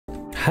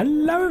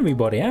Hello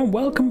everybody and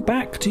welcome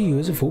back to You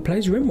As A Fool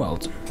Plays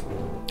RimWorld.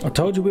 I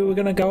told you we were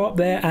going to go up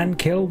there and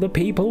kill the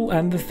people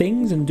and the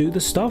things and do the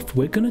stuff.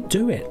 We're going to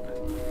do it.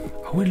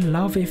 I would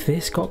love if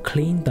this got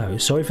cleaned though.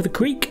 Sorry for the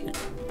creak.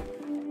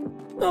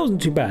 That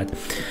wasn't too bad.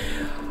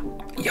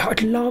 Yeah,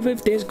 I'd love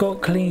if this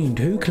got cleaned.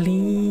 Who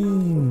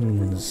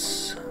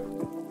cleans?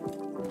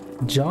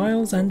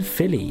 Giles and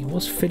Philly.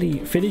 What's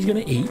Philly? Philly's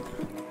going to eat.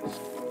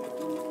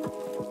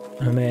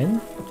 And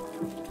then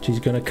she's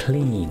going to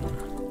clean.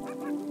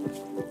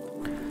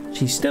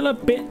 She's still a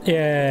bit,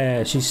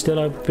 yeah, she's still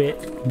a bit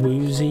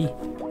woozy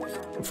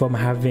from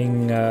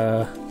having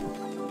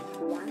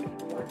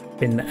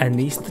been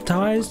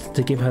anesthetized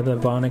to give her the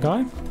bionic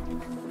eye.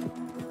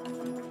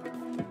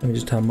 Let me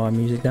just turn my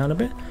music down a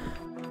bit.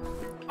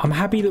 I'm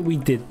happy that we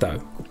did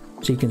though.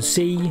 She can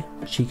see,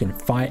 she can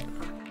fight.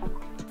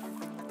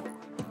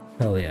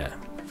 Hell yeah.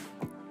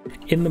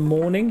 In the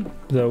morning,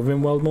 the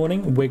RimWorld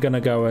morning, we're gonna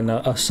go and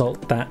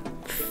assault that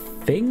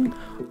thing.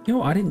 You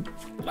know, I didn't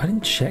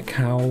check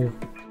how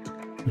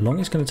long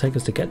it's going to take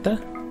us to get there.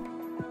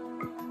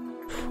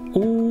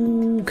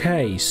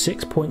 Okay,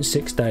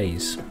 6.6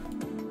 days.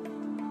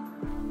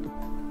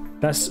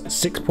 That's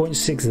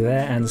 6.6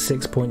 there and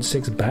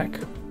 6.6 back.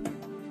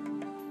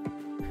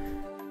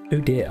 Oh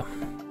dear.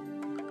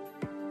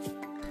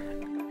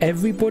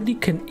 Everybody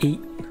can eat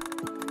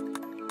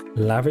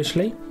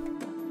lavishly.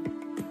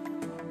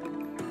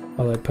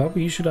 Although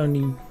Purple, you should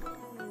only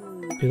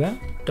do that.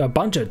 A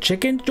bunch of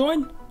chickens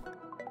join?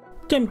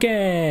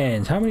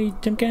 Timkins! How many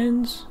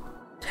Timkins?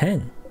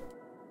 10.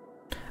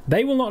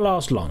 They will not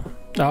last long.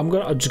 I'm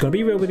just gonna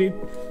be real with you.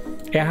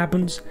 It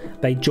happens.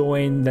 They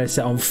join, they're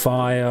set on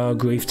fire,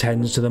 grief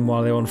tends to them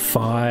while they're on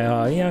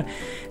fire. You know,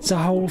 it's a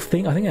whole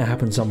thing. I think that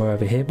happened somewhere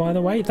over here, by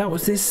the way. That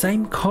was this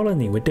same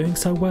colony. We're doing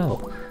so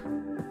well.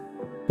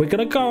 We're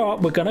gonna go up,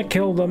 we're gonna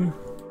kill them.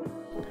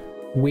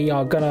 We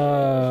are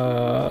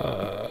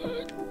gonna...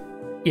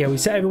 Yeah, we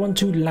set everyone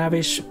to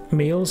lavish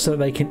meals so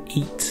they can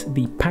eat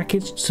the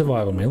packaged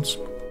survival meals.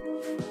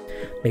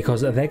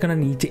 Because they're going to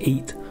need to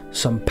eat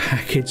some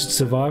packaged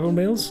survival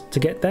meals to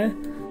get there.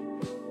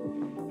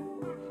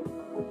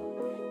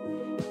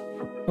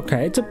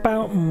 Okay, it's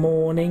about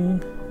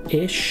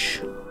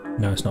morning-ish.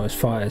 No, it's not.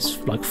 It's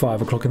like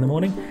 5 o'clock in the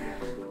morning.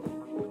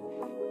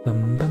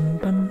 Bum, bum,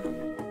 bum.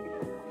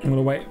 I'm going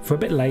to wait for a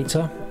bit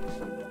later.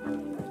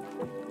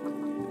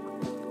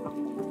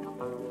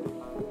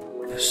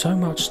 There's so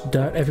much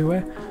dirt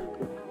everywhere.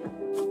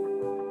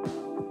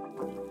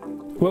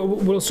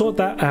 We'll sort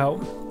that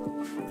out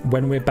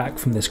when we're back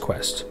from this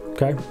quest,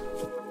 okay?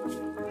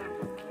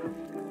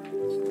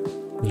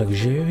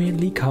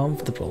 Luxuriantly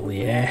comfortable,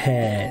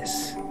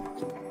 yes.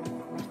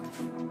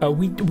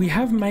 We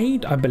have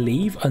made, I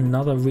believe,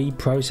 another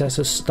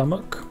reprocessor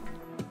stomach,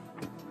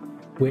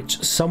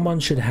 which someone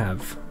should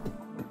have.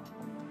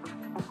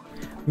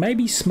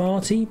 Maybe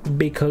Smarty,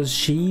 because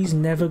she's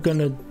never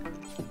gonna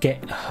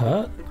get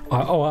hurt.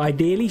 Or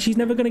ideally, she's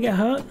never gonna get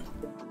hurt.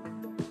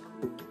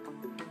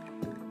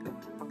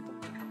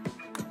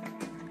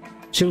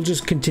 She'll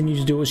just continue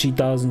to do what she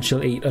does and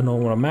she'll eat a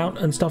normal amount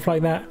and stuff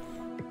like that.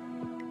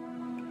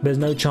 There's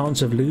no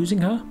chance of losing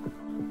her.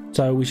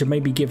 So we should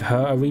maybe give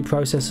her a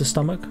reprocessor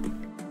stomach.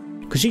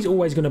 Because she's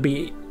always going to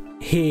be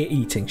here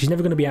eating. She's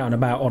never going to be out and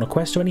about on a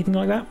quest or anything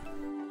like that.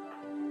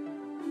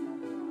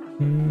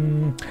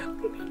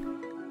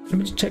 Let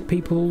me just check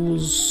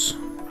people's...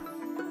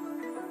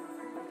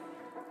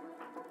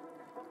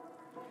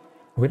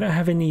 We don't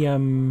have any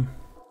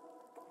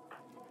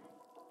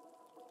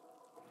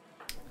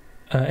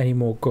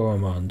more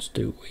Goromans,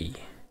 do we?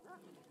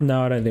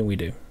 No, I don't think we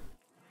do.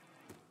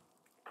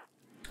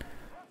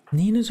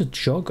 Nina's a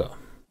jogger.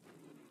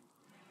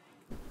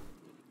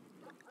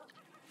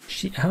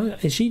 How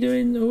is she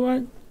doing? All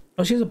right.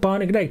 Oh, she has a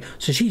bionic leg,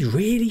 so she's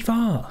really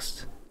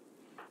fast.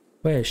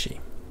 Where is she?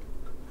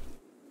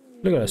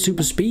 Look at her,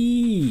 super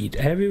speed.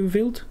 Area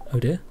revealed. Oh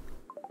dear.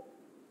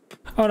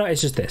 Oh no,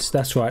 it's just this.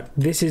 That's right.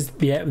 This is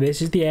the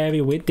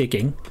area we're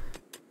digging.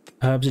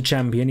 Herb's a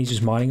champion. He's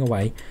just mining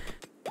away.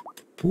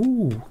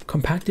 Ooh,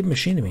 compacted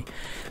machinery.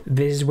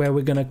 This is where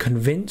we're going to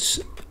convince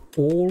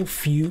all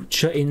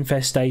future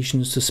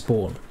infestations to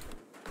spawn.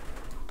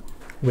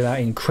 With our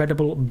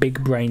incredible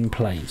big brain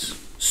plays.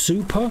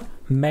 Super,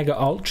 mega,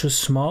 ultra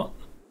smart.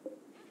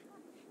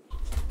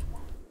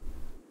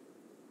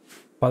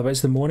 By the way, it's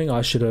the morning.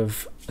 I should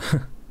have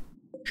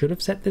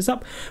set this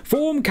up.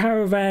 Form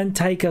caravan,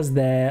 take us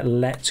there.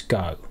 Let's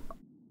go.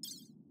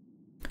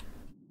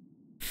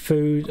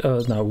 Food.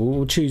 Oh no,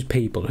 we'll choose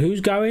people.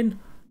 Who's going?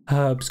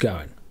 Herb's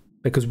going,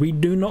 because we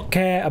do not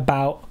care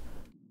about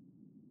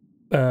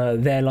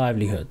their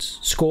livelihoods.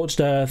 Scorched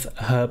earth,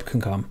 Herb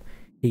can come.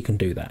 He can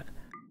do that.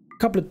 A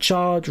couple of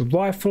charge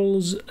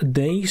rifles.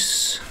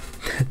 Dennis,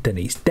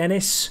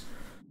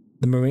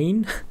 the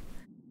Marine.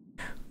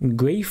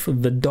 Grief,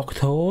 the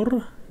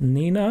Doctor.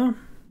 Nina.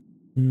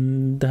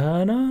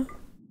 Dana.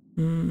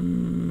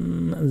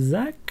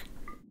 Zach.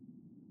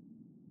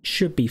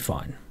 Should be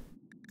fine.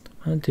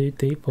 1, 2,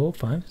 3, 4,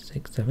 5,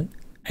 6, 7,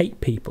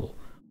 8 people.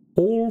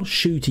 All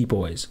shooty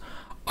boys.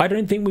 I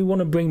don't think we want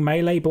to bring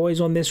melee boys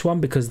on this one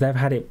because they've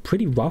had it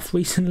pretty rough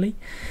recently.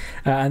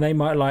 And they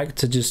might like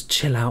to just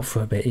chill out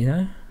for a bit, you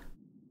know?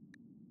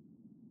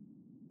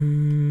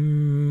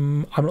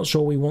 I'm not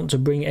sure we want to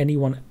bring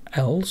anyone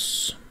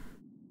else.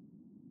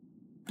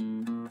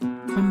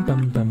 Bum,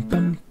 bum, bum,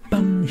 bum,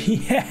 bum.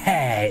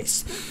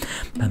 Yes!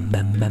 Bum,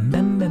 bum, bum,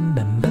 bum, bum,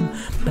 bum, bum,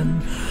 bum.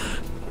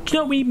 Do you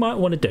know what we might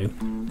want to do?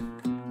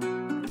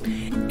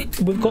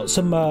 We've got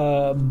some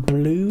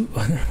blue...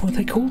 what are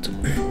they called?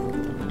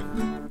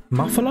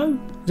 Muffalo?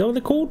 Is that what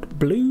they're called?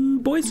 Blue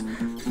boys?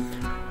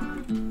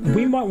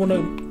 We might want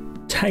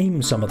to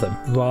tame some of them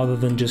rather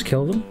than just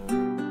kill them.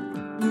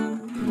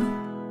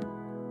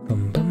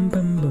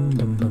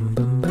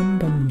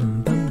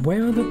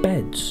 Where are the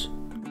beds?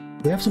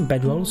 We have some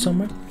bedrolls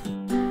somewhere.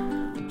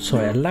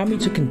 Sorry, allow me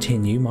to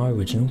continue my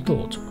original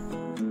thought.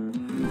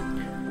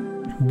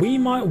 We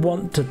might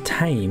want to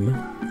tame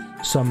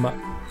some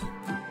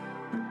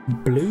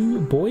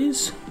blue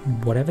boys,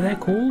 whatever they're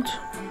called.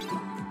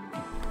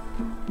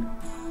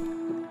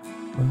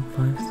 1,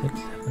 5, 6,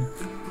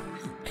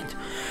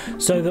 7,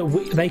 8. So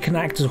that they can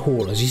act as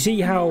haulers. You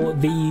see how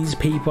these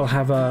people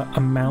have a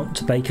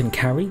amount they can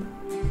carry?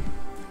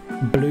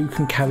 Blue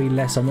can carry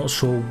less, I'm not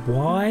sure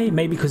why.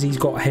 Maybe because he's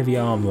got heavy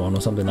armor on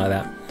or something like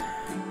that.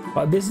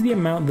 But this is the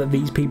amount that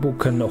these people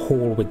can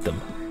haul with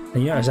them.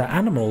 And you notice that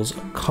animals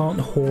can't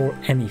haul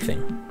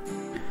anything.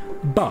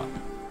 But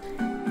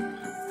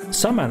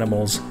some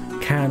animals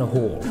can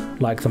haul,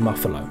 like the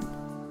muffalo.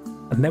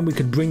 And then we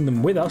could bring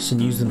them with us and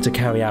use them to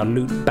carry our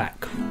loot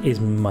back, is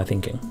my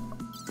thinking.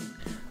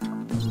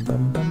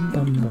 Bum, bum,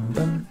 bum, bum,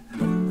 bum.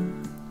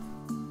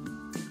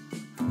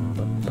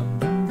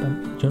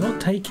 You're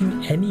not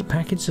taking any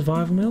packaged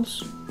survival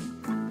meals?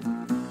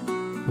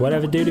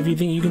 Whatever, dude, if you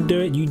think you can do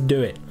it, you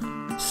do it.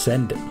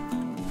 Send it.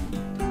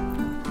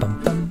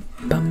 Bum, bum,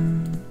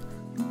 bum.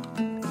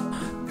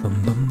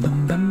 Bum, bum,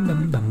 bum, bum,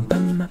 bum, bum,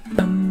 bum,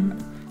 bum.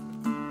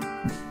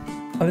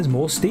 Oh, there's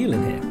more steel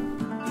in here.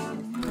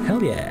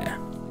 Hell yeah.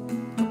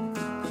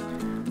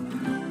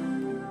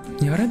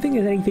 Yeah, I don't think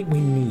there's anything we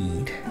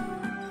need.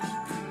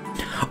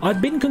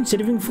 I've been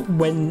considering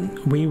when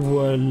we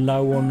were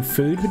low on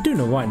food. We're doing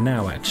it right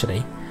now,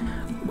 actually.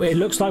 It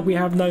looks like we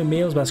have no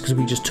meals, but that's because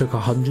we just took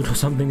 100 or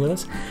something with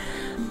us.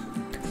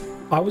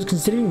 I was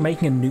considering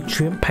making a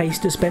nutrient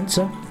paste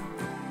dispenser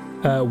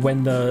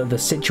when the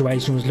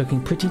situation was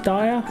looking pretty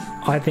dire.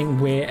 I think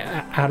we're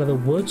out of the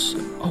woods.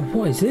 Oh,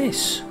 what is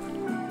this?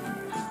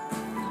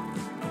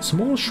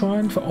 Small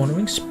shrine for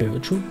honouring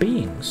spiritual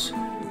beings.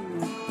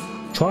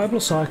 Tribal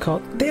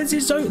Psychart.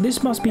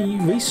 This must be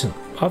recent.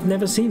 I've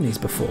never seen these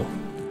before.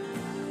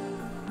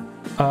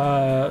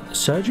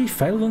 Surgery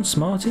failed on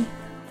Smarty.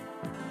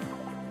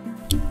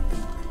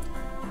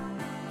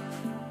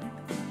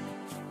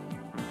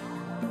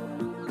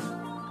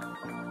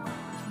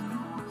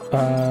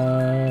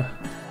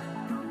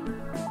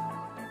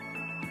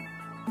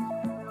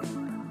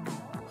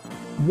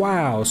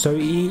 Wow, so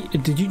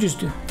did you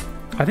just...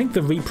 I think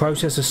the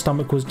reprocessor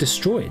stomach was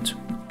destroyed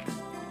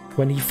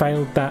when he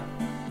failed that.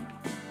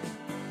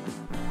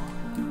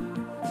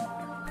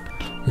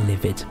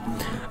 Livid.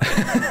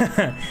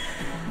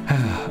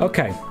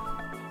 Okay.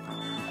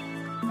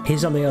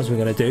 Here's something else we're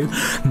going to do.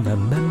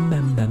 Bum, bum,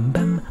 bum, bum,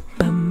 bum,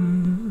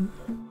 bum.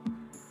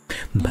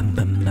 Bum,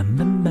 bum, bum,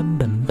 bum, bum,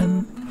 bum,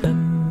 bum,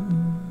 bum.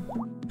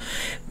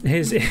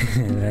 Here's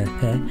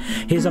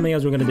something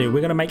else we're going to do. We're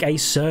going to make a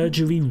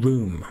surgery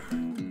room.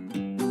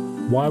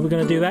 Why are we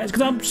going to do that? It's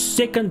because I'm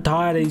sick and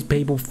tired of these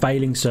people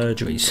failing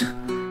surgeries.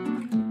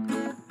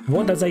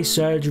 What does a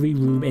surgery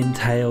room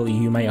entail,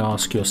 you may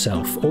ask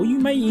yourself, or you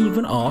may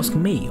even ask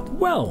me.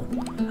 Well,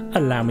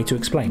 allow me to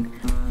explain.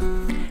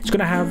 It's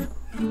going to have...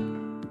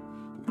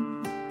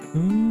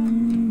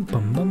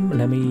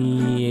 Let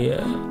me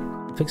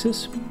fix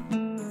this. 2,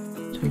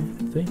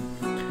 3.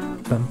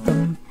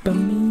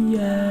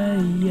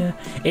 Yeah.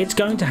 It's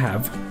going to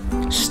have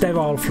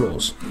sterile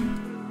floors.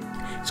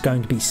 It's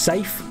going to be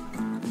safe.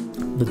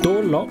 The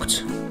door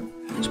locked.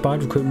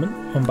 Expired recruitment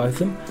on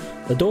both of them.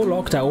 The door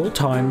locked at all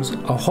times,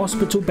 a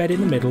hospital bed in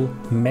the middle,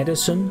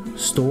 medicine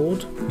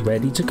stored,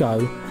 ready to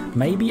go,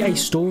 maybe a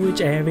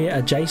storage area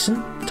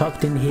adjacent,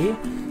 tucked in here,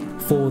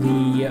 for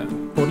the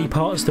body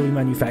parts that we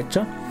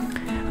manufacture.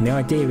 And the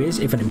idea is,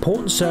 if an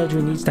important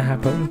surgery needs to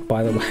happen,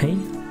 by the way,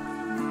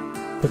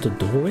 put a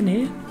door in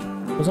here,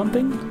 or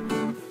something?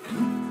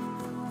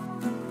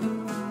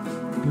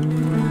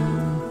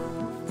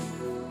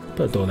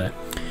 Put a door there.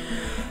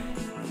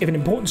 If an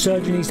important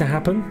surgery needs to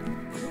happen,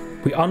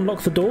 we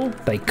unlock the door,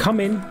 they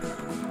come in,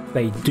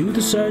 they do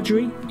the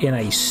surgery in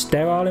a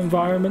sterile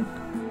environment,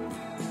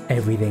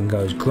 everything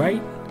goes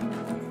great,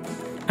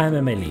 and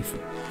then they leave.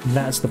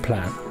 That's the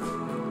plan.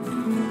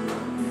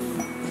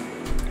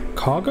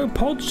 Cargo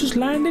pods just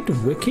landed?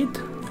 Wicked.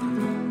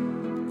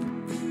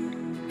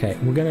 Okay,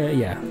 we're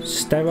gonna,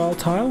 sterile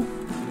tile.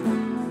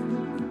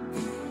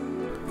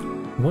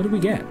 What do we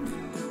get?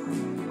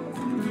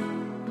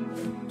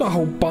 A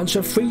whole bunch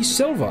of free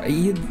silver.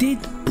 You did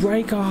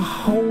break a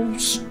hole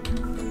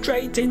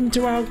straight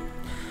into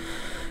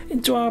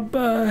into our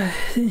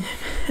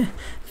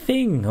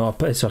thing. Oh,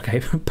 but it's okay.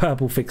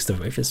 Purple fixed the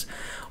roof.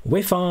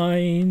 We're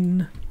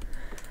fine.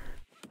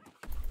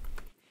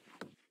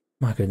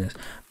 My goodness.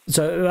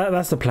 So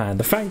that's the plan.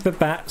 The fact that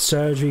that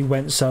surgery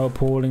went so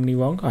appallingly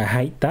wrong, I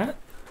hate that.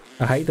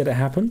 I hate that it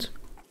happened.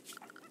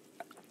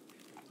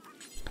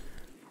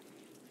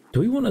 Do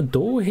we want a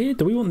door here?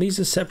 Do we want these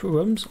as separate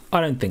rooms? I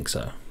don't think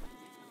so.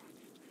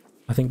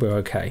 I think we're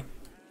okay.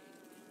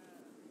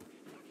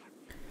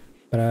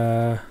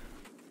 But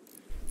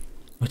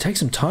it'll take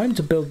some time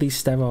to build these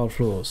sterile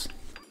floors.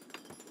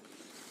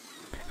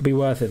 It'll be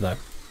worth it though.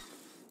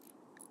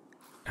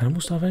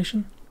 Animal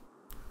starvation?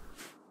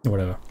 Or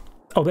whatever.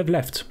 Oh, they've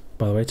left,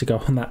 by the way, to go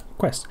on that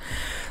quest.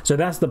 So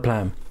that's the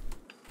plan.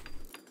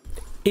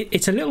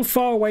 It's a little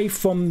far away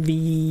from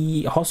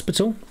the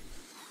hospital.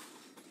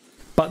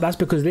 But that's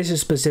because this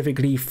is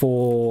specifically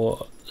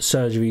for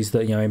surgeries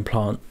that, you know,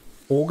 implant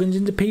organs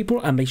into people.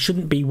 And they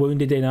shouldn't be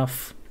wounded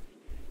enough.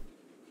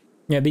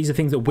 You know, these are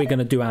things that we're going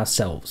to do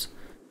ourselves.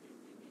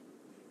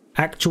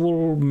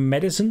 Actual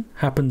medicine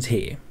happens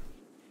here.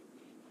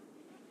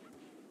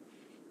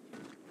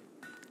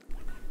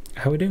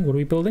 How are we doing? What are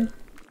we building?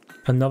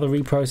 Another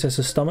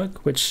reprocessor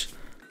stomach, which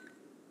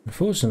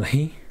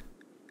unfortunately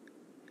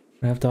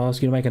I have to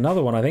ask you to make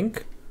another one, I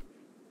think.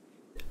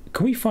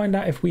 Can we find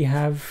out if we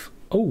have...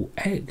 Oh,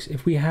 eggs.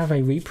 If we have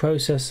a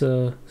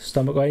reprocessor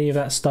stomach or any of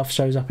that stuff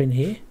shows up in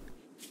here.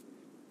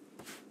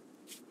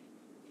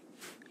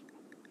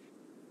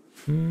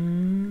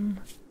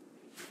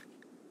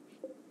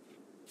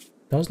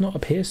 Does not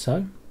appear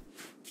so.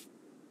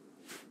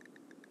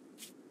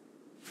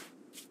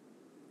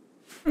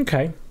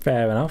 Okay,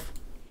 fair enough.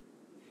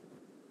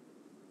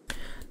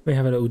 We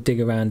have a little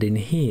dig around in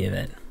here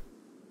then.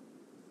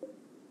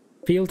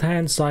 Field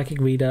hand,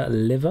 psychic reader,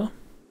 liver.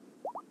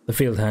 The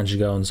field hand should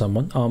go on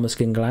someone. Armor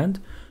skin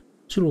gland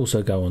should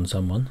also go on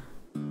someone.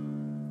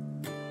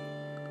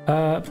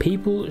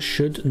 People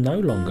should no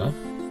longer.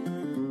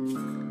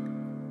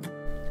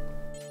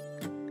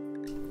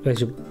 They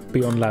should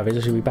be on lavish.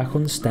 They should be back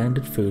on the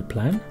standard food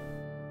plan.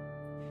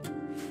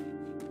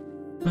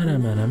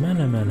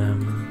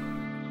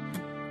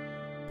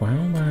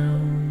 Wow.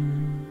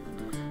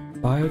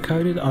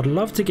 Biocoded. I'd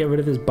love to get rid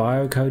of this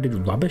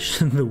biocoded rubbish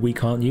that we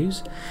can't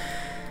use.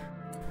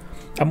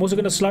 I'm also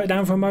going to slow it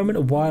down for a moment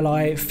while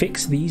I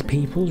fix these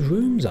people's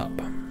rooms up.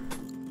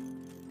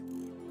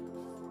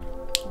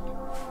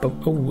 But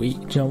oh, do you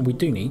know what we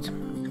do need?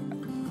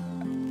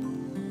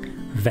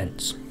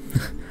 Vents.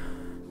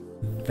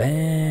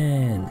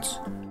 Vents.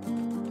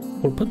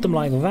 We'll put them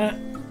like that,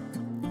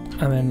 and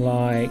then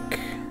like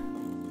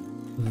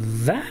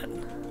that.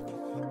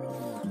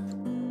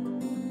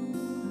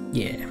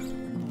 Yeah.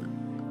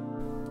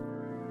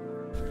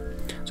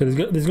 So there's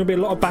going to be a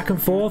lot of back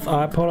and forth.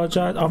 I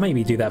apologise. I'll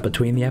maybe do that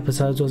between the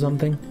episodes or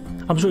something.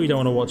 I'm sure you don't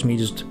want to watch me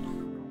just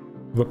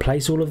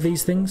replace all of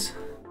these things.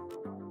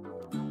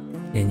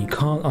 And you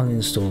can't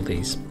uninstall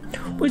these.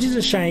 Which is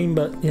a shame,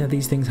 but yeah,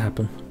 these things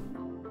happen.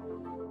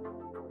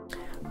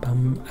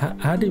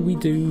 How did we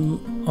do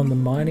on the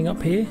mining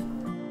up here?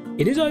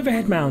 It is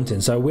overhead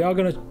mountain, so we are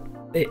going to...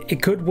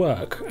 It could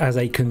work as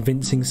a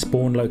convincing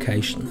spawn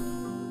location.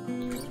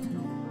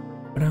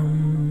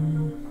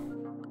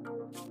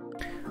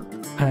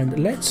 And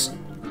let's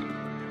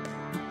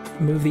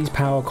move these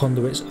power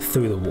conduits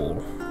through the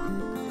wall.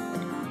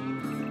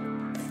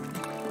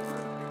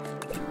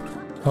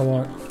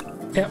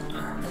 Yep.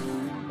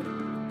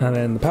 And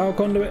then the power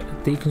conduit,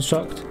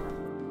 deconstruct.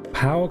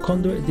 Power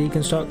conduit,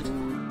 deconstruct.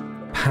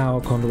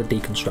 Power conduit,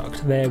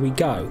 deconstruct. There we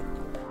go.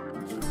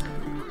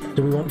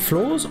 Do we want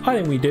floors? I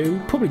think we do.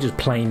 Probably just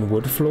plain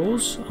wood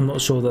floors. I'm not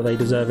sure that they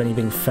deserve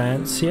anything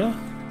fancier.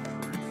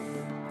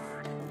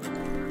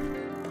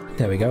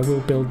 There we go. We'll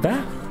build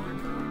that.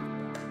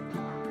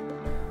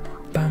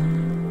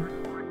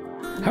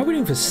 How are we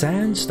doing for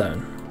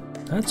sandstone?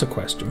 That's a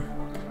question.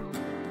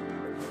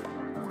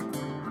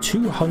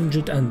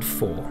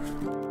 204.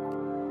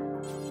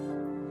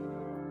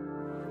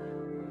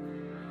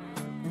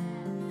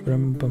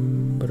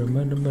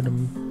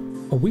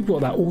 Oh, we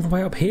brought that all the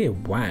way up here.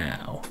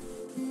 Wow.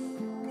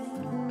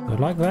 I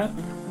like that.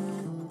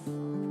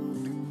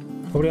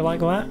 What do you like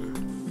that?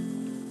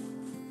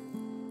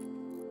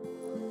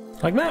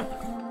 Like that.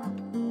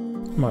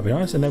 Might be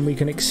nice. And then we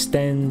can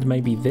extend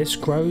maybe this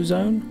grow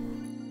zone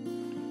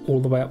all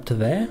the way up to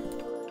there.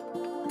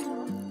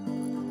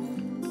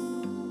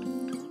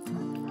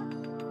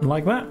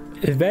 Like that.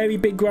 A very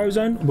big grow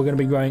zone. We're going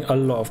to be growing a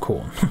lot of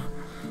corn.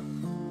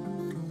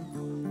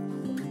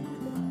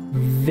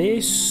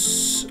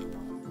 This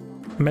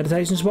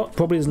meditation spot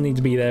probably doesn't need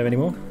to be there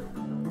anymore.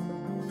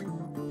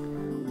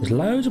 There's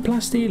loads of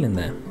plasteel in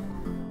there.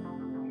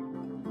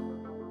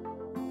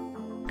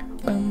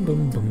 Bum,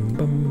 bum, bum,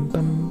 bum,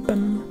 bum,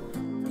 bum.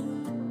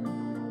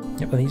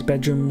 Yep, and these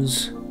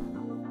bedrooms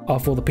are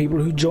for the people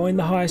who join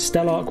the High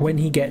Stellarch when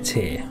he gets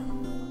here.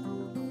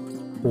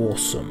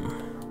 Awesome.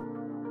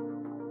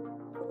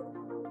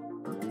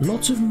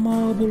 Lots of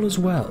marble as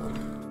well.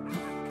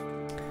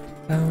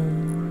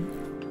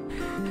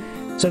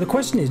 So the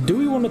question is, do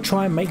we want to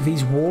try and make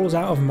these walls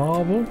out of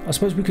marble? I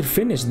suppose we could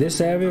finish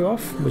this area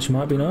off, which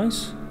might be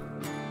nice.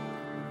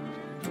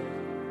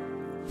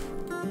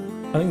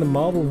 I think the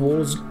marble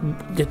walls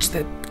just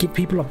give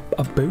people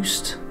a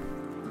boost.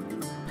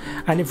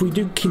 And if we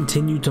do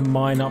continue to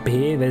mine up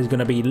here, there's going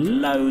to be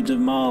loads of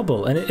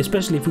marble. And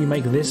especially if we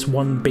make this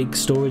one big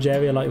storage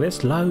area like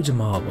this, loads of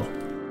marble.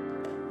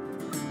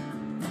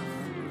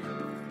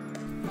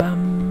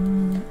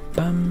 Bum,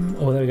 bum.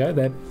 Oh, there we go.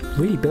 They're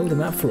really building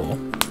that floor.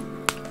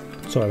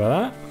 Sorry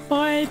about that.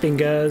 My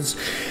fingers.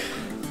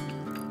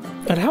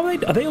 And how are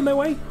they on their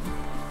way?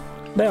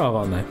 They are,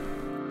 aren't they?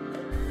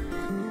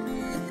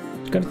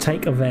 It's going to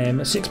take them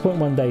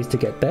 6.1 days to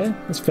get there.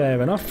 That's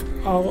fair enough.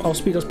 I'll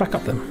speed us back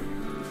up then.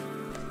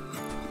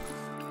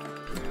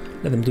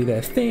 Let them do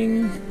their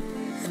thing.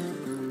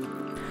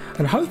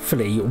 And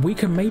hopefully we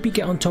can maybe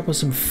get on top of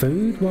some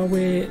food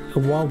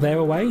while they're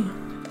away.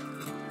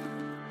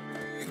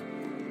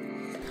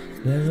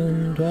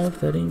 11, 12,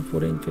 13,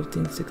 14,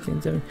 15,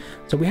 16, 17.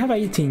 So we have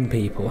 18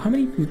 people. How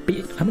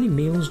many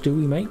meals do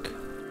we make?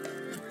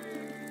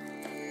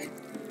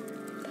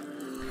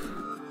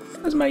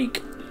 Let's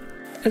make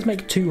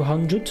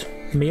 200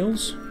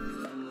 meals.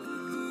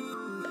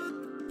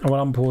 And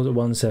we'll unpause at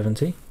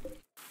 170.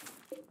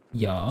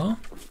 Yeah.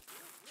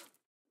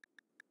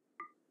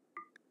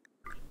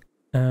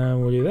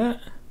 And we'll do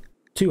that.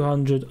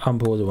 200,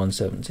 unpause at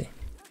 170.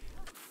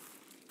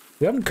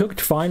 We haven't cooked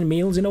fine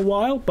meals in a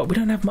while, but we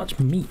don't have much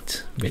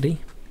meat,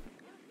 really.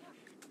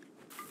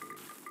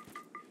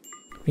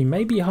 I mean,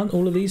 maybe hunt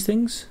all of these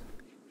things.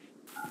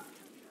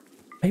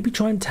 Maybe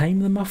try and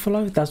tame the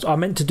buffalo. I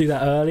meant to do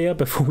that earlier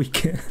before we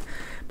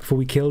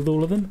killed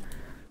all of them.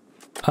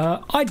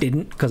 I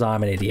didn't because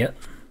I'm an idiot.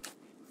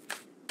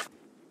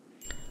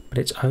 But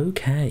it's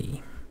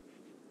okay.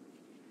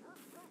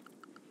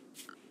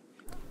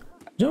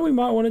 You know what we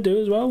might want to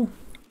do as well?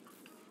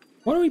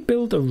 Why don't we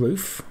build a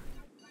roof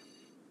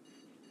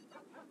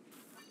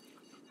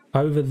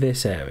over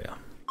this area?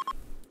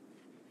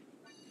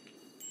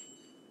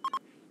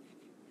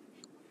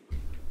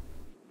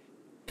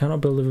 Can I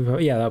build a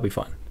roof? Yeah, that'll be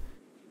fine.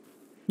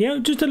 You know,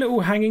 just a little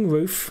hanging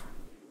roof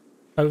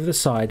over the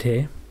side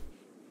here.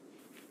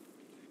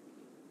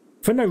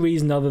 For no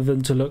reason other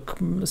than to look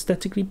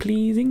aesthetically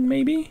pleasing,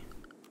 maybe?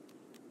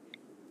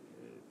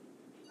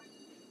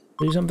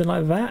 Do something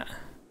like that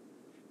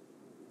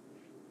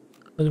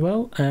as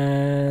well,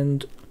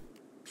 and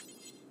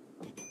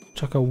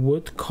chuck a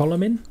wood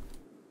column in.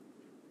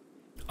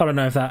 I don't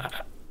know if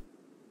that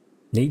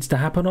needs to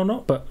happen or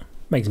not, but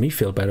makes me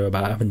feel better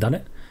about having done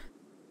it.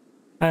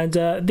 And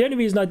the only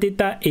reason I did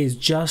that is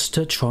just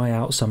to try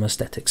out some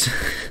aesthetics.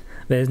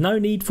 There's no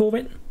need for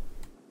it,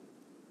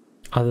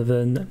 other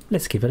than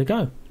let's give it a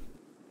go.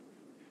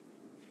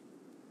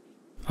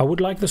 I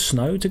would like the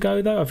snow to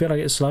go though. I feel like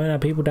it's slowing our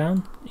people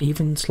down,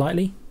 even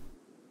slightly.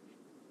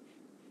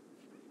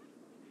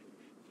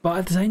 But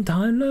at the same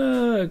time,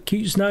 look,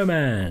 cute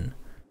snowman.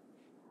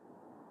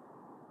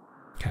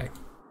 Okay.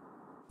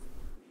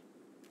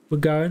 We're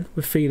going,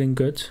 we're feeling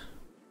good.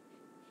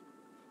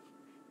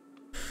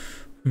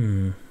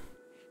 I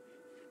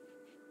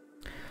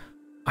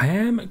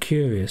am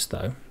curious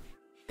though.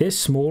 This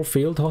small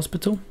field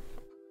hospital,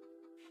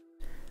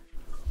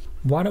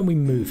 why don't we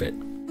move it?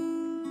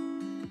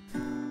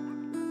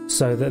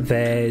 So that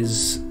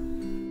there's...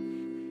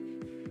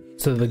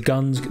 So the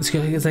guns...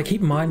 Because they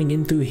keep mining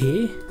in through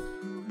here.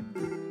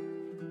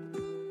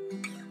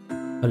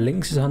 A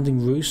lynx is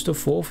hunting rooster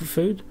 4 for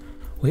food.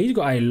 Well, he's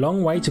got a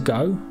long way to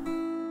go.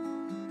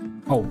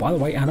 Oh, by the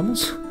way,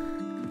 animals.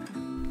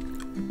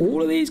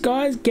 All of these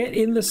guys get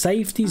in the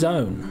safety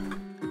zone.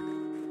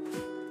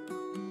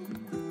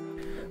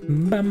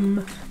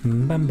 Bum,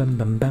 bum, bum, bum,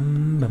 bum,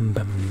 bum,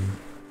 bum.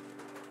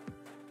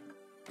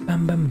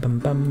 Bum, bum, bum,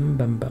 bum,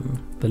 bum,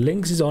 bum. The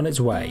lynx is on its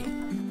way.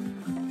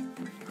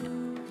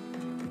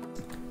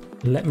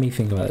 Let me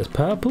think about this.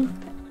 Purple.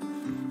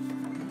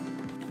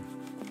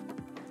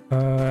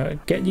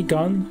 Get your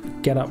gun.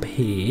 Get up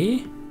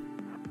here.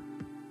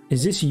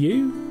 Is this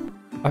you?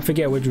 I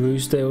forget which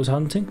rooster it was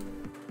hunting.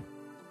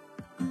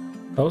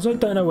 I also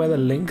don't know where the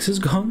lynx has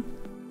gone.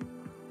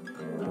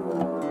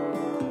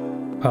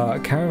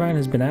 Caravan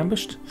has been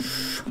ambushed.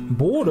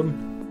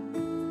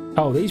 Boredom.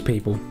 Oh, these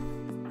people.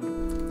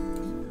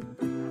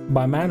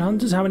 By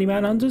manhunters? How many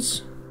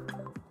manhunters?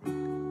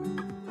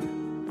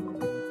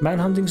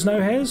 Manhunting snow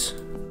hares?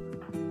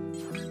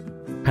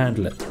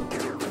 Handle it.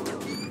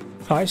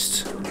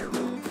 Iced.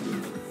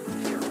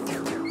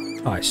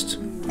 Iced.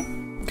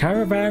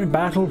 Caravan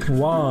battle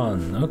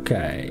 1.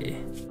 Okay.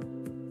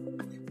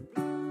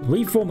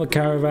 Reform the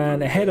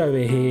caravan. Head over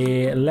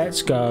here.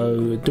 Let's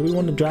go. Do we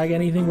want to drag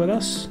anything with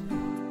us?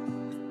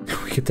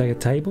 We could take a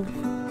table.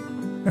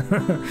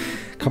 A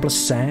couple of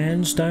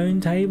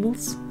sandstone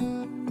tables.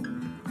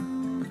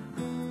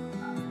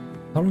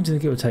 How long do you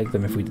think it would take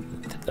them if we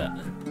did that?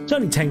 It's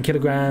only 10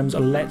 kilograms.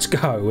 Let's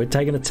go. We're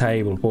taking a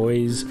table,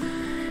 boys.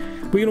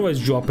 We can always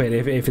drop it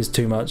if it's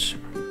too much.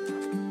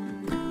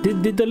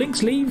 Did the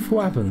lynx leave?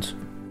 What happened?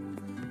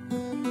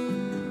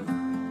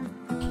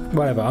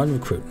 Whatever,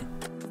 unrecruit.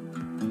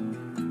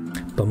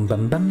 Bum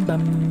bum bum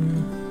bum.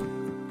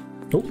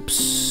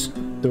 Oops.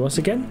 Through us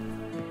again.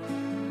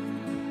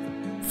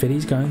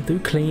 Philly's going through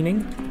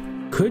cleaning.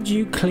 Could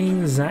you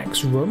clean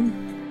Zach's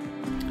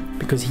room?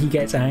 Because he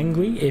gets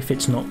angry if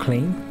it's not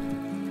clean.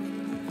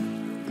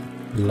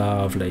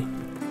 Lovely.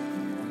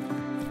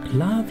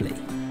 Lovely.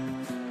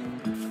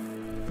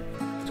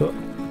 So,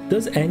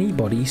 does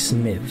anybody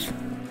smith?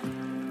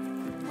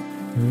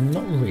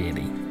 Not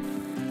really.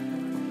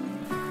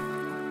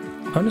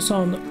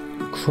 Onasan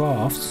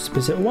crafts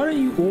specific. Why don't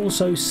you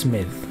also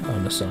smith,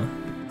 Onasan?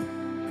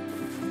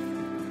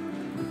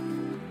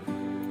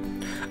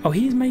 Oh,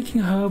 he's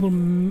making herbal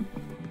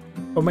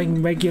or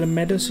making regular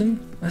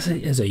medicine. That's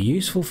a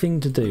useful thing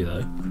to do,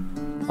 though.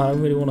 I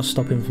don't really want to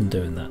stop him from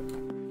doing that.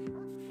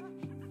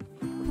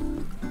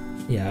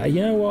 Yeah,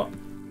 you know what?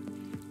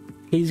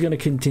 He's going to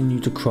continue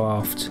to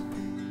craft.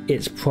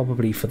 It's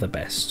probably for the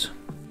best.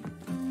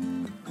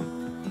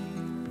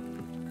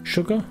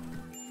 Sugar.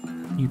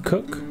 You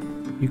cook.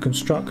 You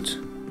construct.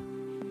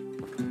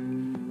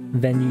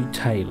 Then you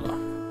tailor.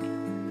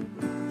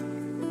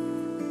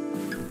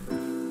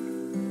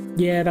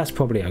 Yeah, that's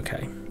probably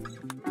okay.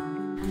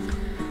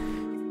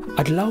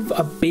 I'd love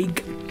a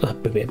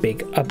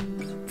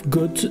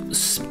good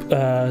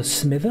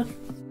smithers.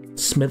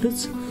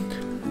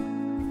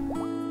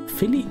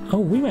 Philly. Oh,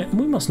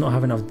 we must not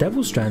have enough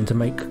devil strand to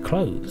make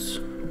clothes.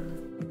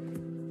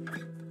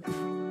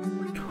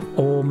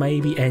 Or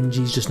maybe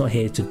NG's just not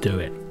here to do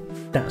it.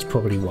 That's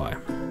probably why.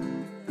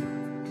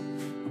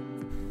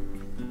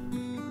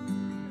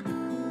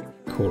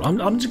 Cool.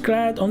 I'm just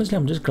glad, honestly,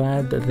 I'm just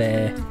glad that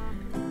they're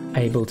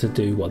able to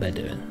do what they're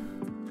doing.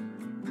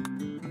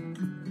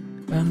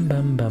 Bum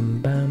bum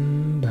bum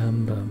bum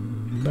bum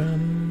bum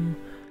bum.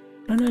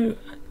 I know.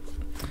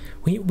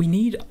 We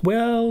need,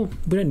 well,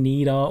 we don't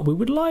need art. We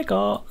would like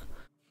art.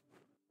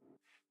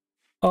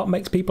 Art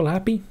makes people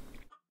happy.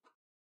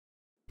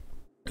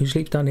 Who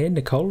sleeps down here?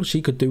 Nicole.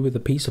 She could do with a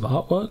piece of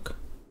artwork.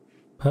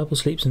 Purple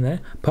sleeps in there.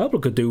 Purple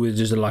could do with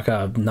just like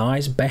a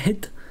nice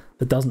bed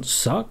that doesn't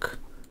suck.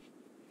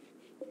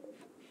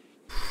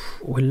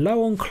 We're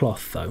low on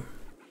cloth though.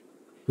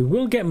 We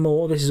will get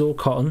more. This is all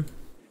cotton.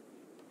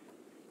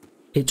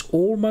 It's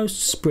almost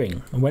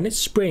spring. And when it's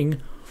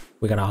spring,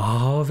 we're going to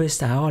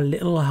harvest our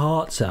little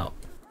hearts out.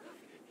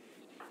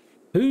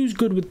 Who's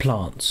good with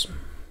plants?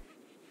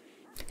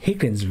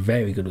 Higlin's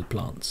very good with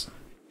plants.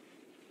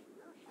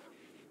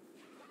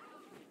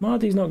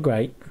 Marty's not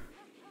great.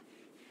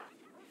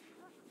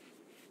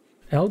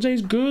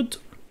 LJ's good.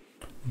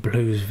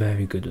 Blue's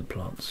very good with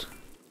plants.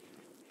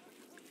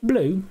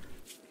 Blue,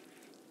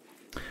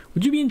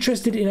 would you be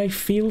interested in a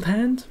field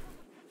hand?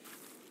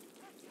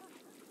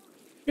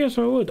 Yes,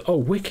 I would. Oh,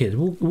 wicked.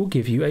 We'll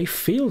give you a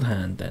field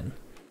hand then.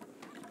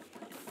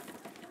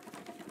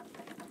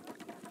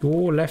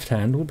 Your left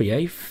hand will be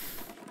a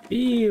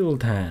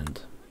field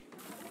hand.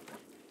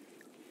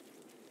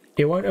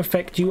 It won't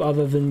affect you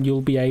other than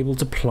you'll be able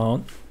to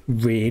plant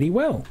really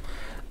well.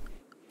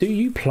 Do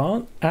you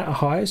plant at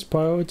highest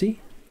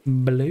priority,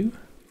 Blue?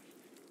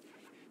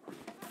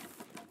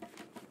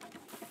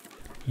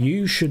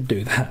 You should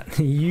do that.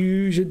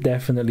 You should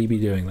definitely be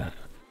doing that.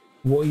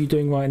 What are you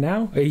doing right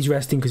now? He's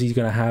resting because he's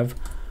going to have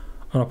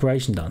an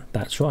operation done.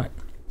 That's right.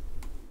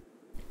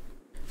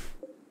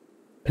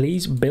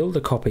 Please build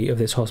a copy of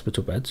this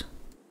hospital bed.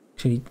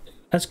 Actually,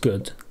 that's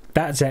good.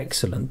 That's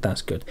excellent.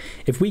 That's good.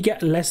 If we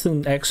get less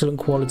than excellent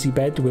quality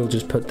bed, we'll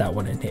just put that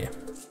one in here.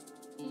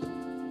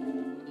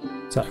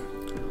 So,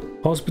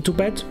 hospital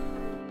bed.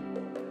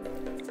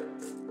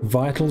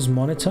 Vitals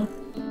monitor.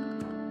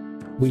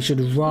 We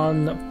should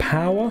run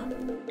power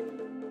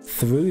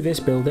through this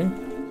building.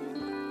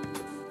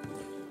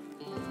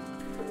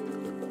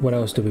 What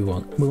else do we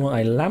want? We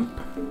want a lamp.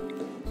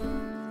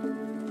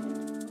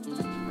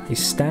 A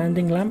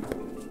standing lamp.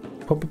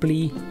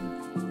 Probably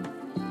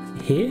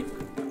here.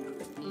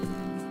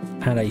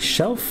 And a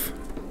shelf.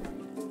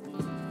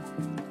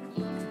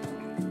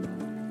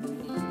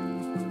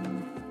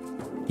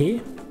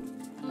 Here.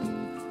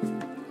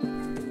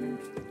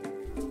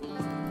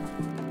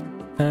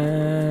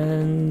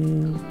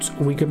 And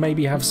we could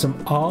maybe have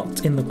some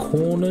art in the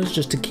corners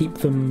just to keep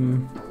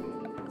them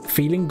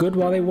feeling good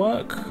while they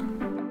work.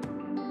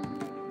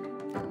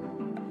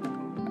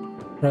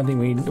 I don't think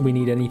we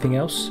need anything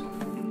else.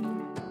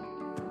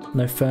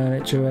 No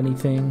furniture or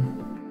anything.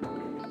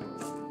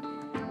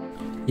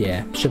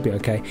 Yeah, should be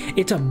okay.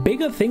 It's a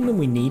bigger thing than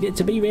we need it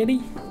to be,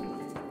 really.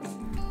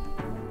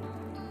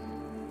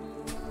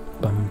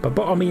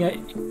 But I mean,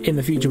 in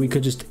the future we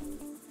could just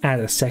add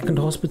a second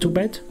hospital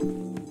bed.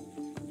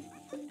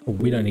 Oh,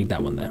 we don't need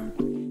that one there.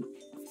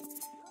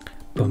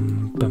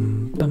 Bum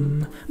bum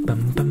bum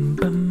bum bum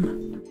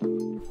bum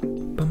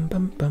bum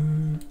bum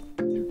bum.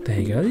 There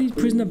you go. These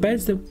prisoner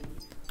beds,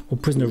 or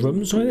prisoner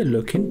rooms, sorry, they're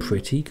looking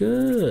pretty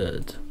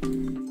good.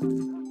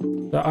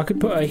 So I could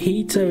put a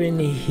heater in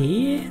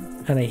here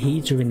and a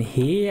heater in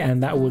here,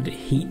 and that would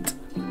heat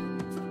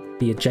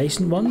the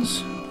adjacent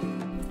ones.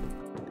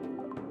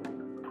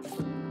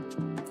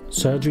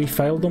 Surgery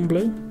failed on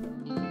Blue.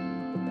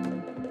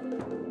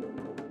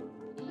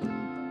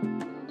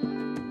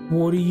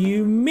 What do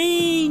you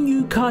mean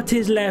you cut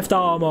his left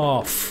arm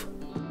off?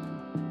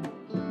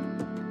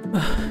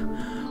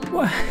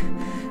 What?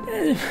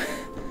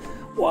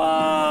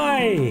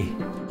 Why?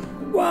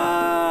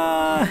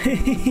 Why?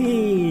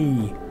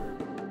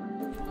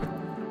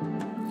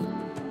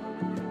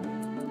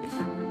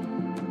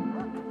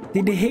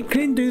 Did the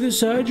Hicklin do the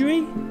surgery?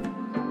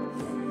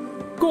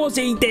 Of course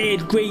he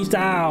did, greased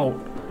out.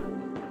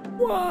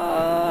 Why?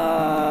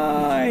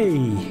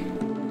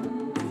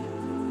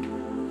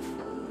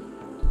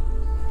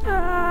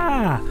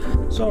 Ah!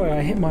 Sorry,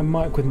 I hit my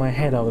mic with my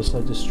head. I was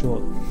so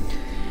distraught.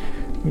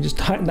 Let me just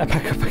tighten that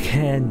back up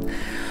again.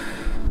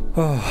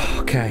 Oh,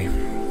 okay.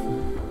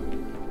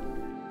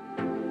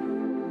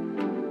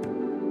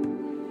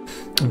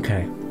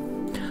 Okay.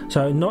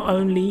 So not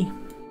only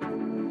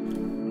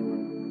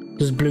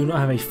does Blue not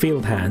have a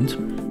field hand,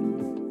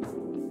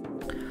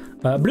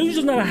 Blue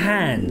doesn't have a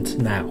hand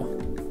now,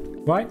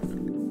 right?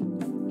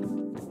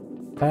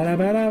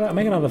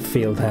 Make another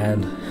field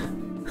hand.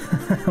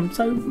 I'm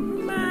so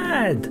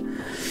mad.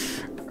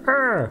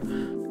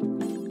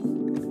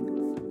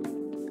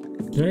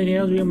 Is there anything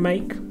else we can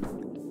make?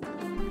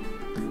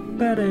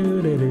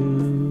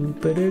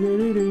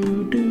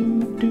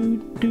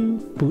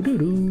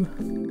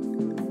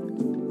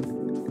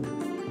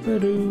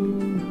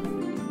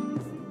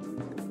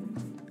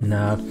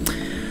 No.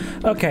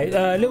 Okay,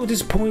 a little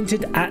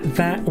disappointed at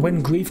that.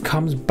 When Grief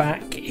comes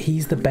back,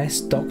 he's the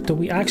best doctor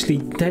we... Actually,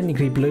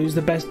 technically, Blue's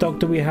the best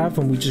doctor we have,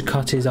 and we just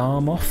cut his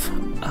arm off.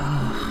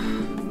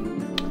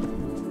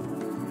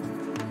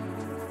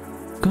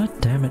 God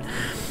damn it.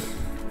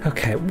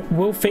 Okay,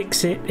 we'll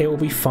fix it. It will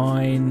be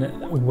fine.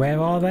 Where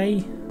are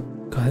they?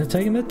 God, they're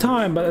taking their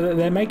time, but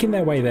they're making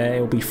their way there.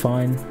 It'll be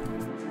fine.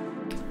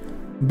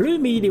 Blue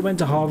immediately went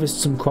to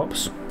harvest some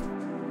crops.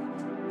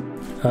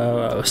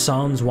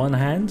 Sans one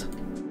hand,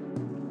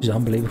 which is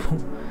unbelievable.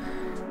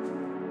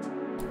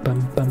 Bum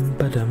bum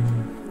ba-dum.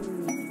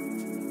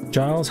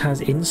 Giles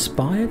has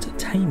inspired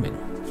taming.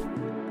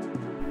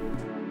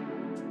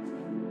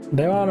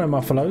 There are no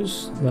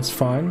muffalos. That's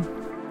fine.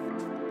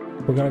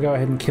 We're gonna go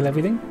ahead and kill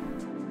everything.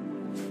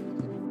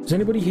 Does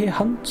anybody here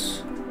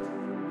hunt?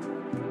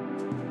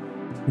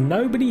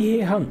 Nobody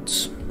here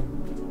hunts.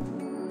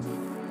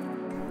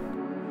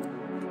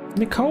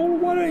 Nicole,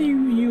 why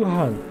don't you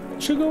hunt?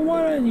 Sugar,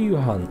 why don't you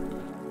hunt?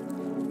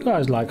 You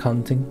guys like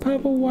hunting.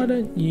 Purple, why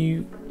don't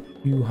you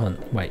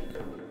hunt? Wait.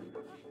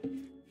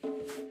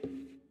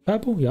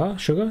 Purple, yeah.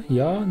 Sugar,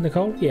 yeah.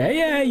 Nicole,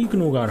 yeah, you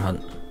can all go and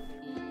hunt.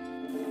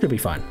 Should be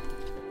fine.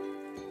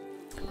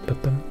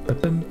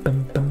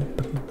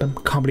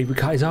 Can't believe we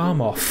cut his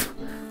arm off.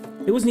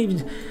 It wasn't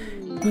even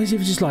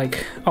just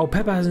like, oh,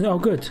 Pepper hasn't, oh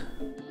good.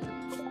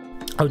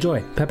 Oh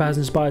joy, Pepper has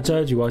inspired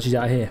surgery while she's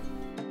out here.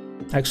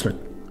 Excellent.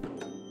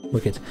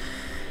 Wicked.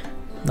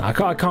 No,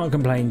 I can't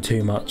complain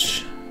too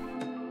much.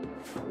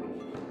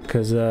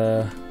 Because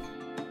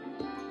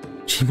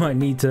she might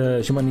need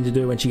to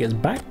do it when she gets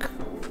back.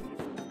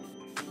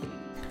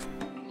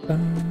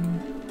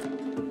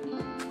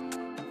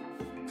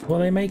 What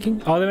are they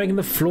making? Oh, they're making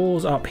the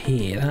floors up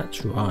here.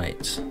 That's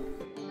right.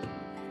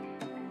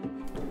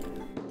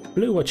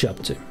 Blue, what you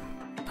up to?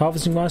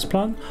 Harvesting rice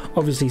plant?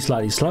 Obviously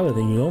slightly slower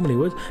than you normally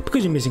would.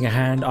 Because you're missing a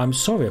hand, I'm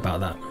sorry about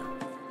that.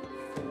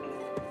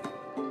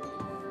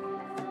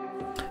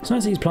 It's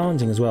nice that he's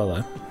planting as well,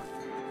 though.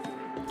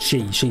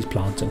 She's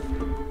planting.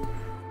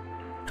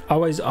 I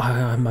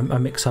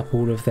mix up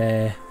all of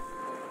their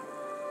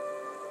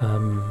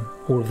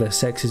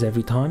sexes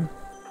every time.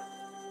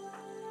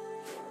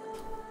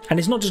 And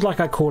it's not just like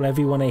I call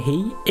everyone a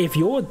he. If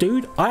you're a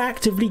dude, I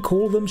actively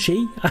call them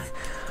she.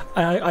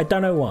 I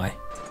don't know why.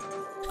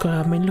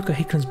 I mean, look at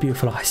Hicklin's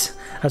beautiful eyes.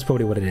 That's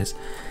probably what it is.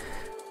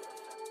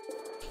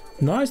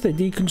 Nice, they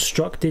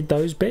deconstructed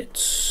those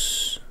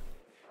bits.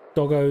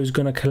 Doggo's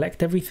gonna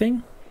collect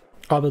everything.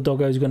 Other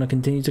Doggo's gonna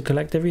continue to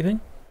collect everything.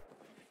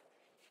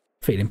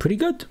 Feeling pretty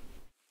good.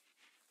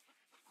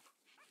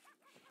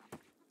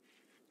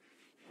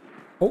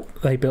 Oh,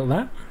 they built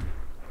that.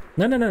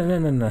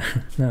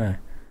 No.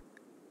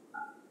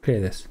 Clear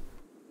this.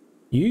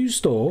 You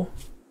store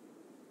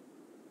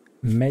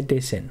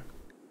medicine.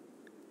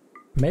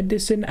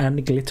 Medicine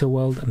and Glitter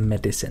World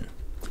medicine.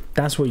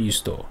 That's what you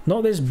store.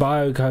 Not this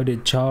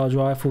bio-coded charge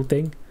rifle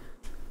thing.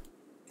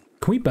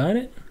 Can we burn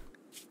it?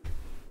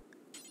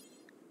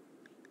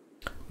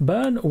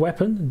 Burn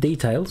weapon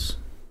details.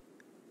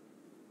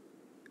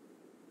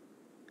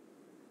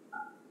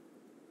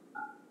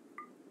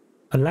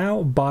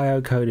 Allow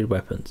bio-coded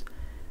weapons.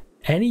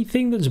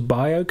 Anything that's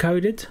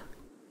bio-coded,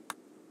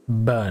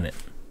 burn it.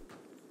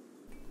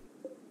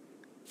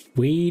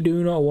 We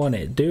do not want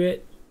it. Do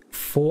it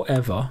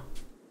forever.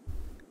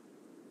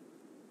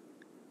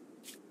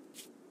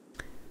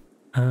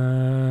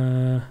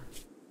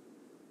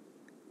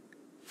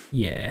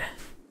 Yeah.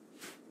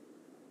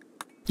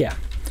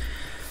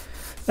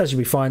 That should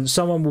be fine.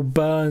 Someone will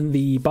burn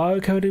the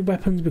bio-coded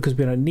weapons because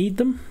we don't need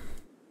them.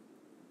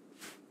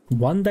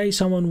 One day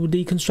someone will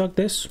deconstruct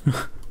this.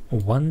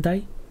 One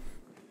day.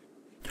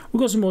 We've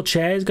got some more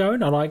chairs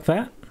going. I like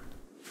that.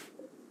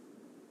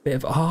 Bit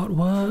of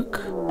artwork.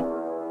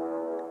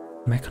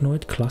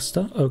 Mechanoid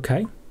cluster.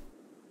 Okay.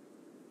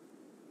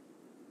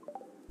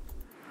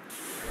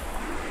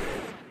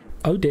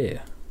 Oh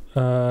dear.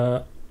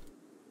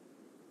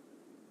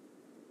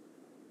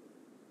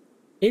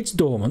 It's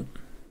dormant.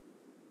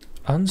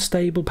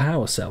 Unstable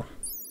power cell.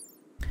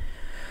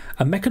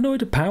 A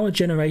mechanoid power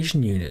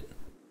generation unit.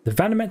 The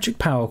vanometric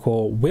power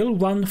core will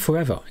run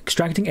forever,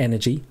 extracting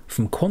energy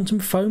from quantum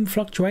foam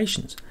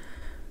fluctuations.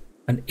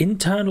 An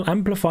internal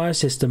amplifier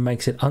system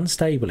makes it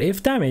unstable.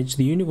 If damaged,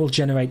 the unit will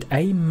generate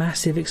a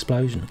massive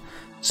explosion.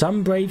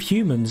 Some brave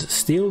humans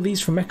steal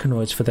these from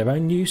mechanoids for their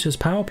own use as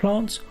power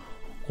plants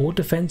or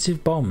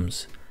defensive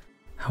bombs.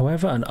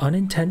 However, an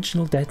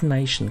unintentional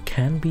detonation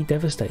can be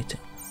devastating.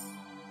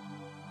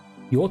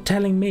 You're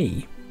telling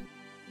me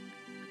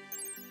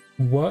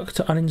work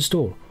to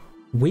uninstall?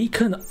 We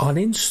can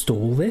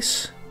uninstall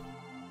this?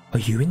 Are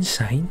you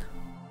insane?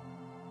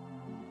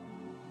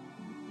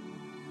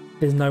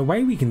 There's no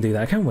way we can do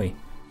that, can we?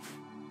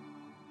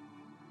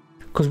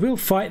 Because we'll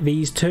fight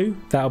these two,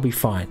 that'll be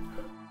fine.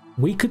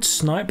 We could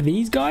snipe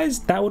these guys,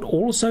 that would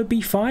also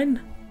be fine.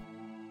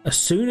 As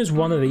soon as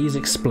one of these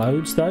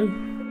explodes though,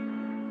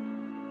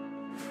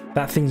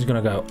 that thing's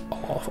gonna go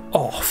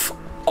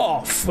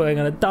off. They're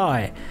gonna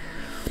die.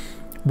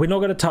 We're not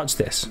gonna touch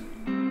this.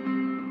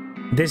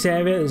 This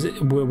area,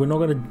 we're not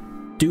going to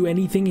do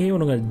anything here. We're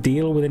not going to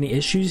deal with any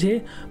issues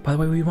here. By the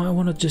way, we might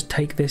want to just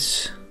take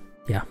this.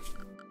 Yeah.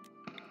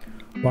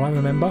 While I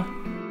remember,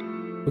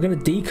 we're going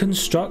to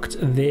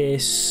deconstruct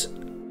this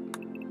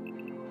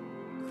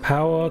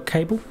power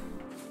cable.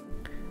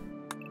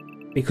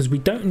 Because we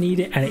don't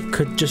need it and it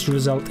could just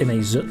result in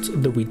a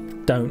zut that we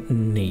don't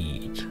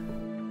need.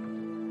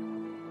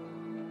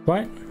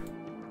 Right?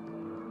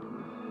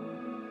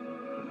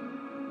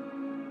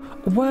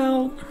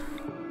 Well...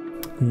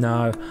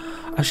 no,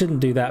 I shouldn't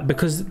do that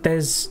because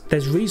there's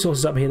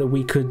resources up here that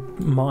we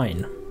could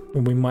mine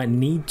and we might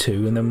need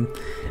to, and then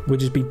we'll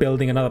just be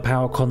building another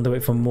power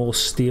conduit for more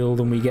steel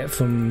than we get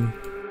from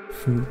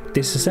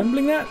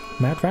disassembling that.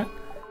 Mad rat.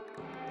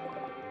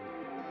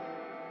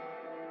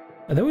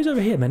 They're always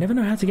over here. They never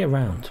know how to get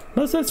around.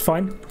 That's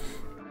fine.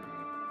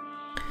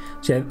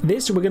 So yeah,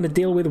 this we're going to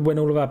deal with when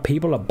all of our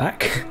people are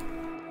back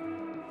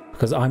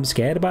because I'm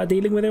scared about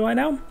dealing with it right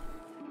now.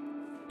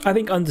 I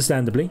think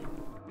understandably.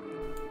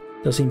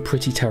 Does seem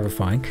pretty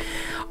terrifying.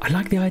 I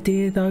like the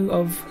idea though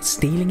of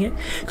stealing it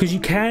because you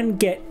can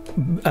get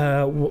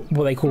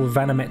what they call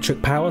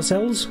vanometric power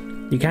cells.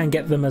 You can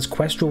get them as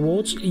quest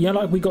rewards. You know,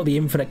 like we got the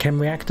infinite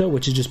chem reactor,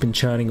 which has just been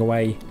churning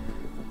away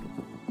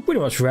pretty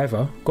much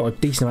forever. Got a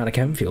decent amount of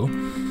chem fuel.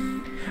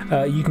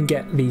 You can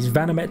get these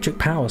vanometric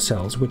power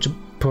cells, which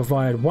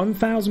provide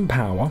 1,000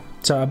 power,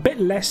 so a bit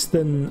less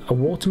than a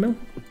watermill.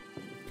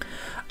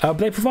 But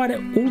they provide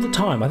it all the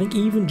time. I think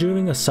even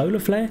during a solar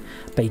flare,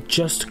 they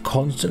just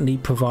constantly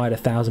provide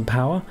 1,000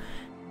 power,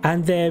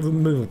 and they're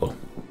removable.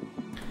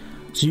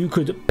 So you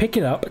could pick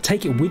it up,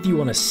 take it with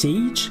you on a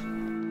siege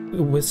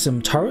with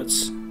some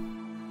turrets,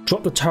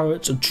 drop the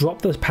turrets,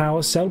 drop the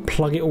power cell,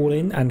 plug it all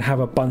in, and have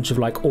a bunch of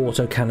like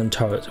auto cannon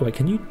turrets. Wait,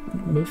 can you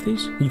move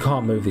these? You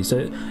can't move these,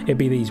 so it'd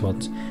be these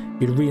ones.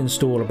 You'd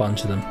reinstall a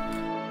bunch of them.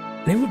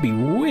 And it would be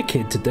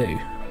wicked to do.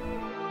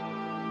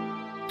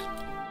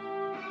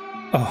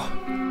 Oh.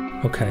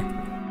 Okay.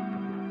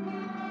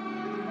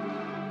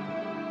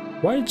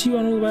 Why did you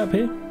run all the way up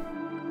here?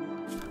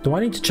 Do I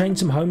need to change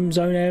some home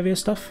zone area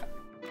stuff?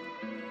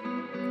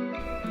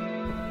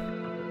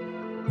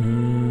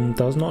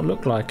 Does not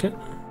look like it.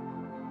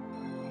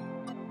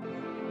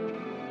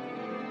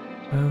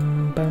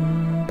 Bum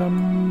bum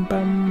bum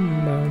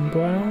bum bum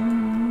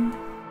bum.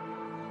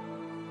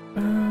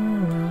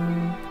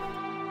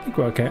 I think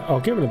we're okay. I'll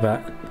get rid of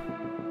that.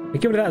 I'll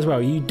get rid of that as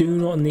well. You do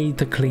not need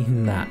to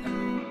clean that.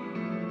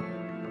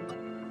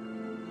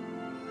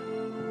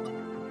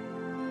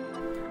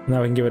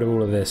 Now we can get rid of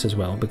all of this as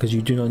well, because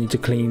you do not need to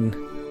clean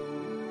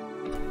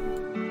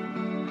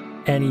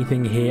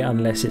anything here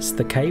unless it's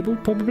the cable,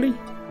 probably.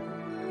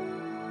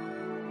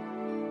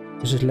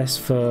 There's just less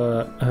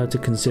for her to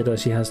consider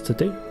she has to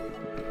do.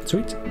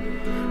 Sweet.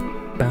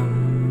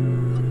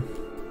 Bam.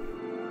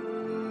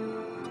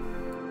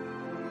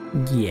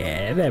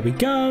 Yeah, there we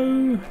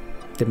go.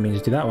 Didn't mean to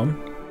do that one.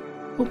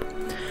 Oop.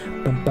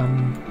 Bum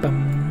bum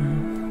bum.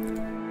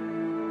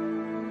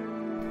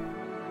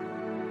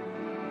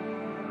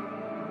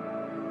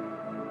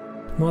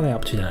 What are they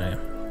up to down here?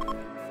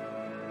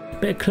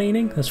 Bit of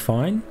cleaning, that's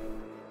fine.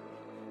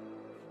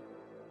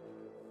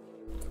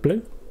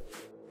 Blue?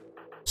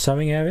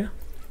 Sewing area?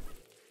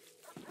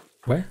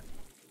 Where?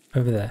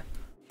 Over there.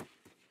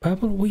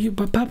 Purple? Will you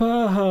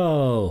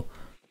purple?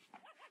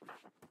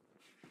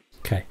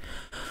 Okay.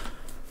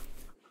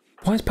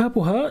 Why is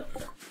purple hurt?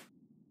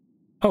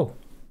 Oh.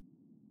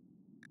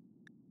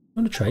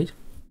 Want to trade?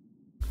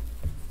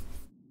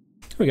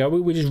 There we go,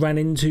 we just ran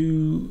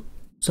into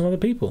some other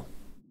people.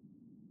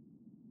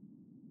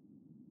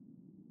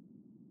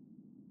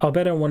 Oh,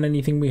 they don't want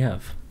anything we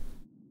have.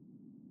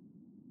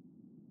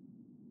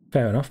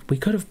 Fair enough. We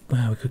could have...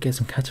 Well, we could get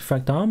some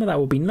cataphract armor.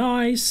 That would be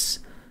nice.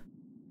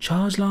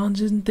 charge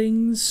lances and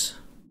things.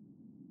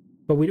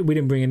 But we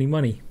didn't bring any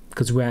money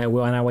because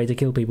we're on our way to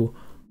kill people.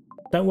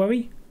 Don't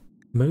worry,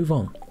 move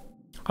on.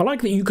 I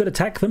like that you could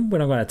attack them. We're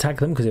not going to attack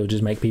them because it will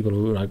just make people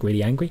like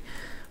really angry.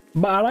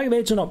 But I like that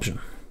it's an option.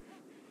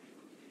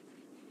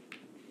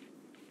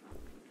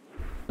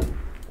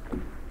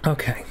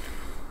 Okay.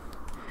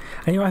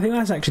 Anyway, I think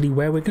that's actually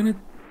where we're going to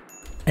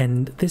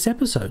end this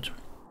episode.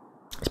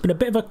 It's been a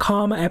bit of a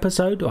calmer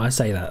episode. Well, I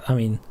say that. I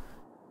mean,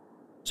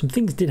 some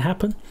things did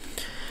happen.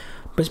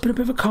 But it's been a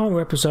bit of a calmer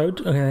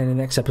episode. And in the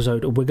next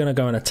episode, we're going to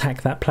go and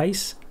attack that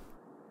place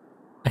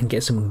and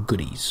get some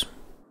goodies.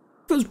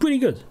 It was pretty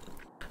good.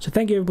 So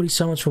thank you everybody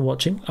so much for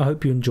watching. I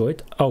hope you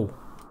enjoyed. Oh,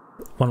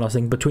 one last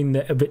thing. Between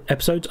the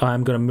episodes, I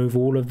am going to move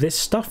all of this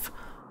stuff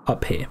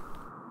up here.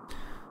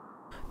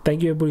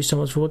 Thank you everybody so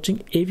much for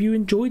watching. If you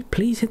enjoyed,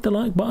 please hit the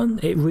like button.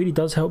 It really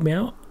does help me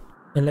out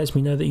and lets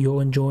me know that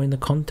you're enjoying the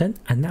content,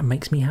 and that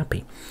makes me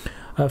happy.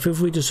 Feel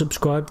free to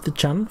subscribe to the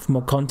channel for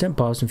more content,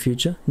 past and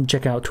future, and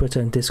check out Twitter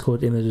and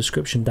Discord in the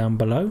description down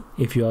below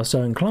if you are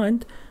so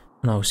inclined,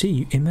 and I'll see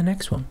you in the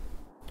next one.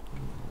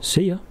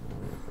 See ya.